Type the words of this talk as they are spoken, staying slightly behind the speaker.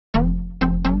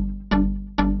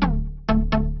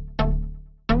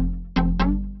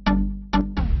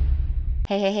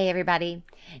Hey, everybody.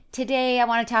 Today I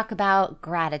want to talk about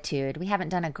gratitude. We haven't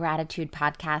done a gratitude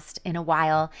podcast in a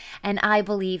while, and I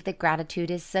believe that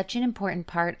gratitude is such an important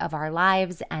part of our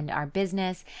lives and our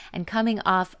business. And coming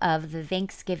off of the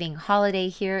Thanksgiving holiday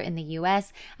here in the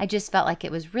US, I just felt like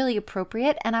it was really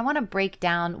appropriate, and I want to break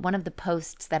down one of the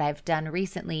posts that I've done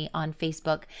recently on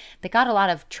Facebook that got a lot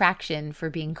of traction for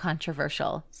being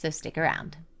controversial, so stick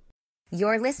around.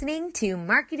 You're listening to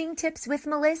Marketing Tips with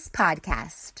Meliss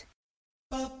podcast.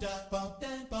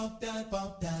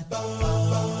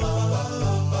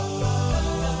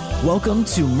 Welcome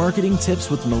to Marketing Tips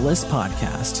with Meliss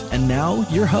podcast. And now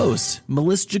your host,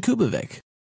 Meliss Jakubovic.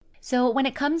 So when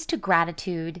it comes to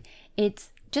gratitude,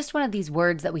 it's just one of these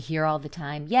words that we hear all the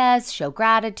time. Yes, show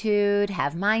gratitude,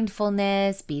 have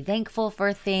mindfulness, be thankful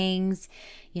for things,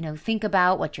 think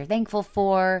about what you're thankful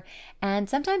for. And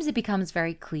sometimes it becomes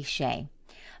very cliche.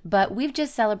 But we've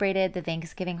just celebrated the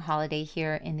Thanksgiving holiday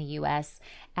here in the US,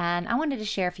 and I wanted to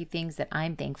share a few things that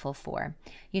I'm thankful for.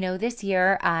 This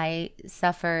year I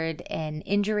suffered an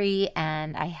injury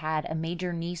and I had a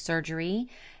major knee surgery,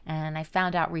 and I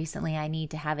found out recently I need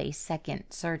to have a second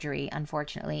surgery,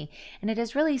 unfortunately. And it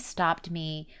has really stopped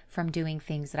me from doing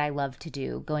things that I love to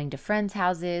do, going to friends'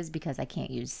 houses because I can't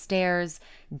use stairs,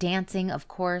 dancing, of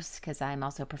course, because I'm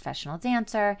also a professional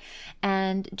dancer,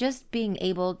 and just being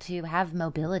able to have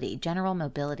mobility, general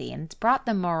mobility. And it's brought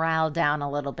the morale down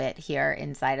a little bit here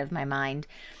inside of my mind.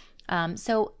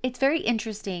 So it's very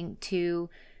interesting to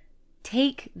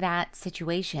take that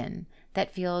situation that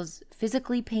feels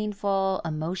physically painful,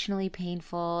 emotionally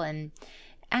painful, and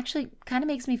actually kind of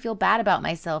makes me feel bad about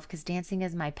myself because dancing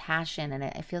is my passion and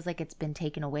it feels like it's been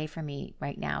taken away from me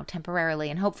right now temporarily,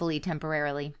 and hopefully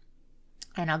temporarily,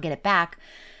 and I'll get it back.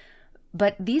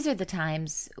 But these are the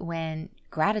times when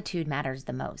gratitude matters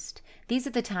the most. These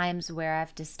are the times where I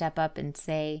have to step up and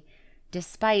say,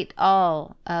 despite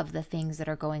all of the things that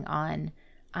are going on,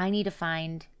 I need to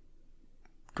find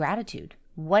gratitude.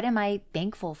 What am I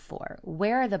thankful for?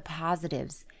 Where are the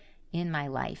positives in my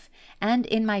life and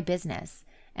in my business?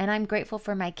 And I'm grateful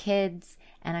for my kids,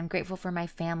 and I'm grateful for my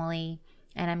family,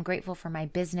 and I'm grateful for my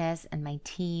business and my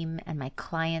team and my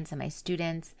clients and my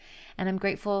students. And I'm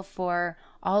grateful for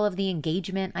all of the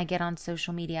engagement I get on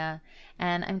social media.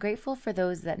 And I'm grateful for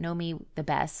those that know me the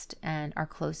best and are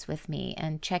close with me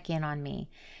and check in on me.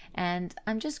 And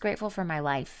I'm just grateful for my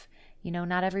life.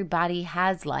 Not everybody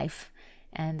has life.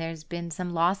 And there's been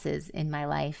some losses in my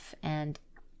life, and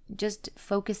just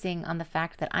focusing on the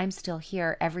fact that I'm still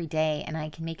here every day and I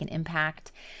can make an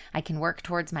impact. I can work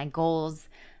towards my goals.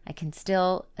 I can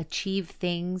still achieve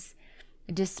things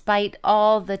despite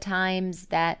all the times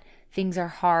that things are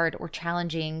hard or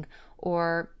challenging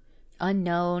or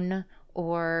unknown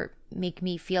or make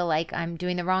me feel like I'm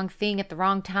doing the wrong thing at the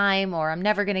wrong time or I'm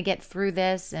never going to get through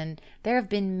this. And there have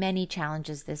been many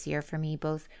challenges this year for me,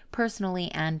 both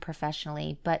personally and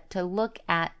professionally. But to look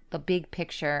at the big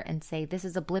picture and say, this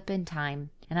is a blip in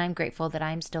time, and I'm grateful that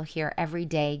I'm still here every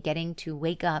day getting to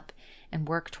wake up and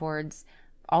work towards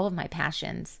all of my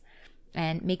passions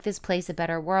and make this place a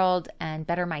better world and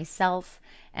better myself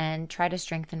and try to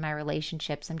strengthen my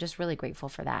relationships. I'm just really grateful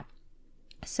for that.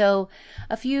 So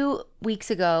a few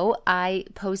weeks ago, I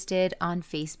posted on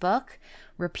Facebook,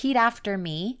 repeat after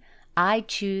me, I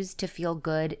choose to feel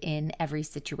good in every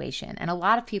situation. And a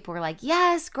lot of people were like,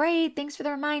 yes, great. Thanks for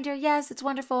the reminder. Yes, it's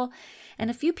wonderful.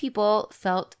 And a few people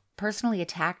felt personally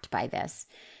attacked by this.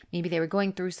 Maybe they were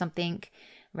going through something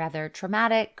rather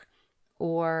traumatic,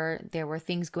 or there were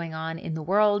things going on in the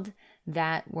world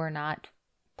that were not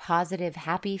positive,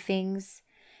 happy things.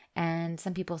 And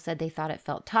some people said they thought it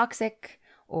felt toxic,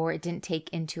 or it didn't take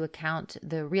into account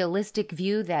the realistic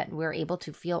view that we're able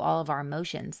to feel all of our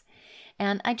emotions.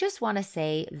 And I just want to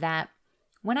say that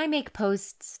when I make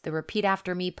posts, the repeat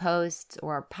after me posts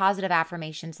or positive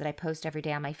affirmations that I post every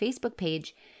day on my Facebook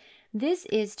page, this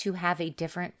is to have a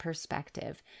different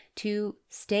perspective, to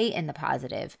stay in the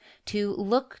positive, to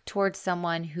look towards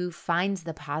someone who finds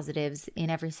the positives in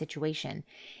every situation.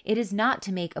 It is not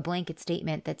to make a blanket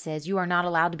statement that says you are not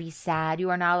allowed to be sad, you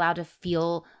are not allowed to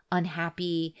feel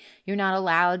unhappy, you're not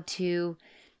allowed to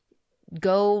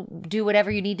go do whatever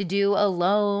you need to do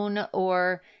alone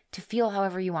or to feel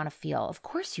however you want to feel. Of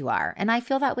course you are. And I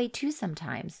feel that way too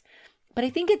sometimes. But I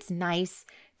think it's nice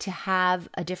to have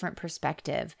a different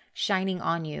perspective shining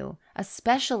on you,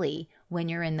 especially when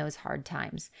you're in those hard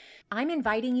times. I'm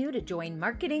inviting you to join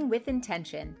Marketing with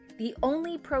Intention, the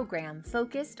only program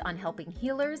focused on helping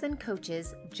healers and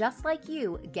coaches just like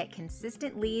you get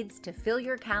consistent leads to fill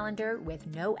your calendar with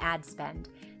no ad spend.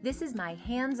 This is my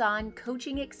hands-on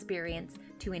coaching experience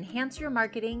to enhance your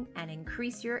marketing and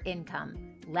increase your income.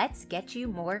 Let's get you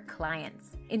more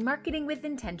clients. In Marketing with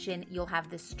Intention, you'll have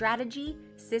the strategy,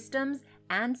 systems,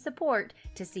 and support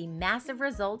to see massive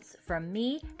results from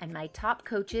me and my top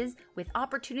coaches with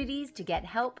opportunities to get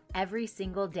help every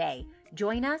single day.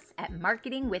 Join us at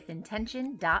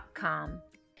marketingwithintention.com.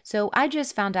 So I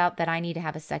just found out that I need to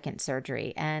have a second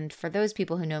surgery. And for those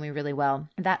people who know me really well,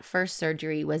 that first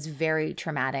surgery was very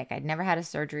traumatic. I'd never had a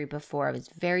surgery before. I was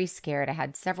very scared. I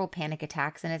had several panic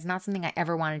attacks, and it's not something I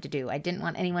ever wanted to do. I didn't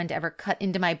want anyone to ever cut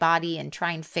into my body and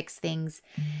try and fix things.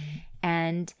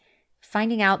 And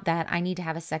finding out that I need to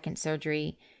have a second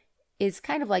surgery is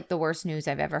kind of like the worst news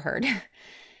I've ever heard.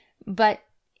 But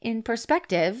in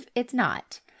perspective, it's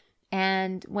not.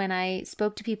 And when I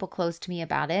spoke to people close to me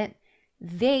about it,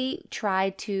 they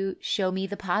tried to show me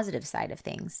the positive side of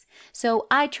things. So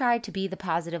I tried to be the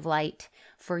positive light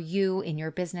for you in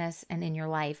your business and in your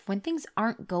life. When things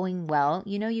aren't going well,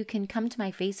 you can come to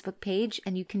my Facebook page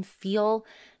and you can feel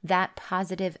that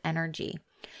positive energy.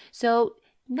 So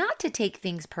not to take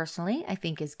things personally, I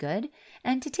think is good,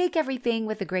 and to take everything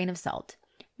with a grain of salt.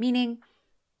 Meaning,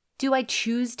 do I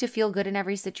choose to feel good in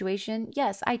every situation?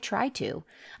 Yes, I try to.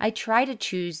 I try to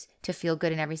choose to feel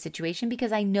good in every situation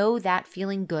because I know that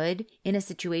feeling good in a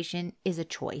situation is a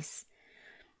choice.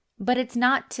 But it's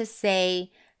not to say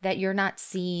that you're not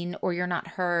seen or you're not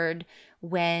heard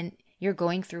when you're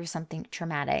going through something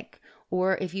traumatic,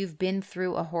 or if you've been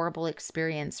through a horrible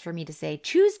experience, for me to say,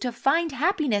 choose to find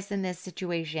happiness in this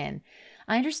situation.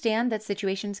 I understand that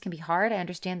situations can be hard. I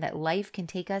understand that life can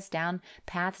take us down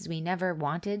paths we never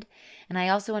wanted. And I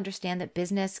also understand that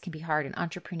business can be hard and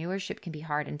entrepreneurship can be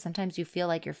hard. And sometimes you feel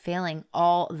like you're failing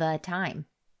all the time.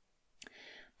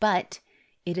 But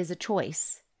it is a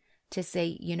choice to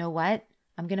say, you know what?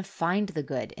 I'm going to find the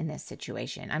good in this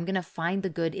situation. I'm going to find the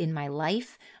good in my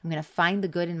life. I'm going to find the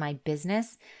good in my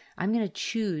business. I'm going to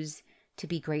choose to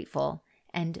be grateful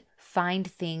and find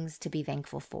things to be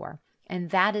thankful for. And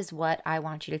that is what I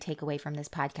want you to take away from this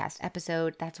podcast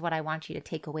episode. That's what I want you to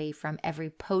take away from every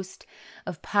post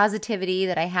of positivity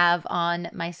that I have on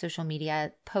my social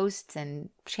media posts and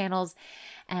channels.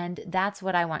 And that's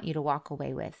what I want you to walk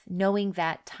away with, knowing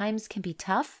that times can be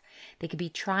tough. They can be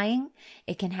trying.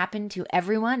 It can happen to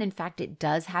everyone. In fact, it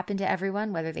does happen to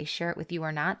everyone, whether they share it with you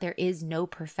or not. There is no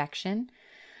perfection.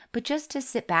 But just to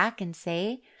sit back and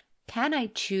say, can I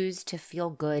choose to feel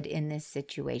good in this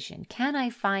situation? Can I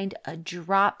find a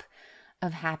drop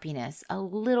of happiness, a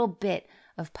little bit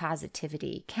of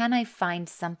positivity? Can I find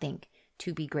something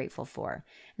to be grateful for?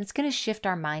 And it's going to shift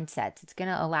our mindsets. It's going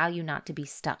to allow you not to be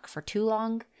stuck for too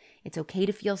long. It's okay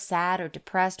to feel sad or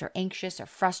depressed or anxious or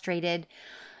frustrated,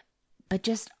 but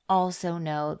just also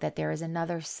know that there is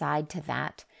another side to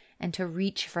that and to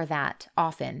reach for that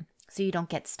often so you don't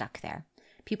get stuck there.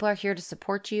 People are here to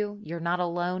support you. You're not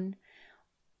alone.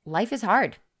 Life is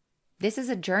hard. This is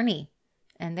a journey.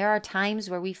 And there are times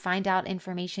where we find out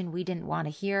information we didn't want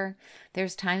to hear.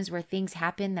 There's times where things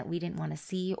happen that we didn't want to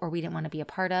see or we didn't want to be a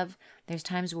part of. There's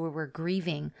times where we're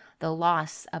grieving the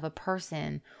loss of a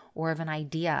person or of an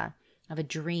idea, of a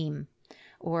dream,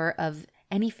 or of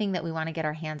anything that we want to get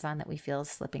our hands on that we feel is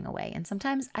slipping away. And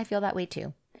sometimes I feel that way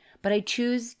too. But I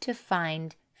choose to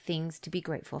find things to be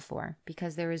grateful for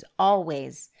because there is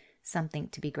always something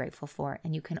to be grateful for.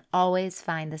 And you can always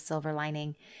find the silver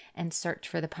lining and search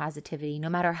for the positivity. No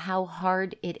matter how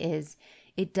hard it is,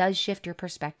 it does shift your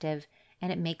perspective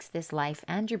and it makes this life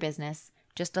and your business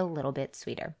just a little bit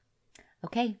sweeter.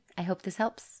 Okay, I hope this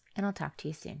helps and I'll talk to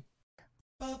you soon.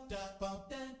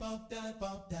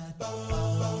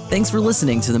 Thanks for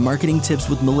listening to the Marketing Tips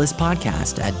with Meliss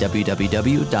podcast at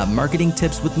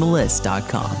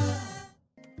www.marketingtipswithmeliss.com.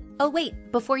 Oh, wait,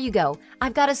 before you go,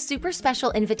 I've got a super special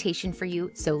invitation for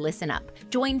you, so listen up.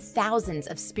 Join thousands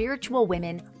of spiritual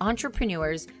women,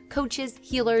 entrepreneurs, coaches,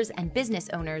 healers, and business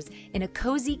owners in a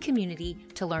cozy community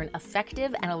to learn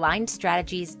effective and aligned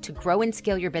strategies to grow and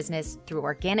scale your business through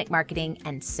organic marketing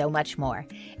and so much more.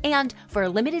 And for a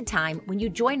limited time, when you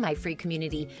join my free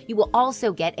community, you will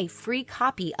also get a free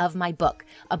copy of my book,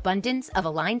 Abundance of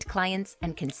Aligned Clients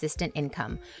and Consistent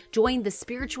Income. Join the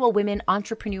Spiritual Women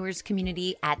Entrepreneurs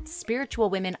community at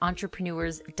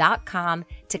spiritualwomenentrepreneurs.com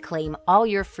to claim all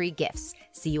your free gifts.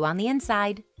 See you on the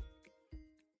inside.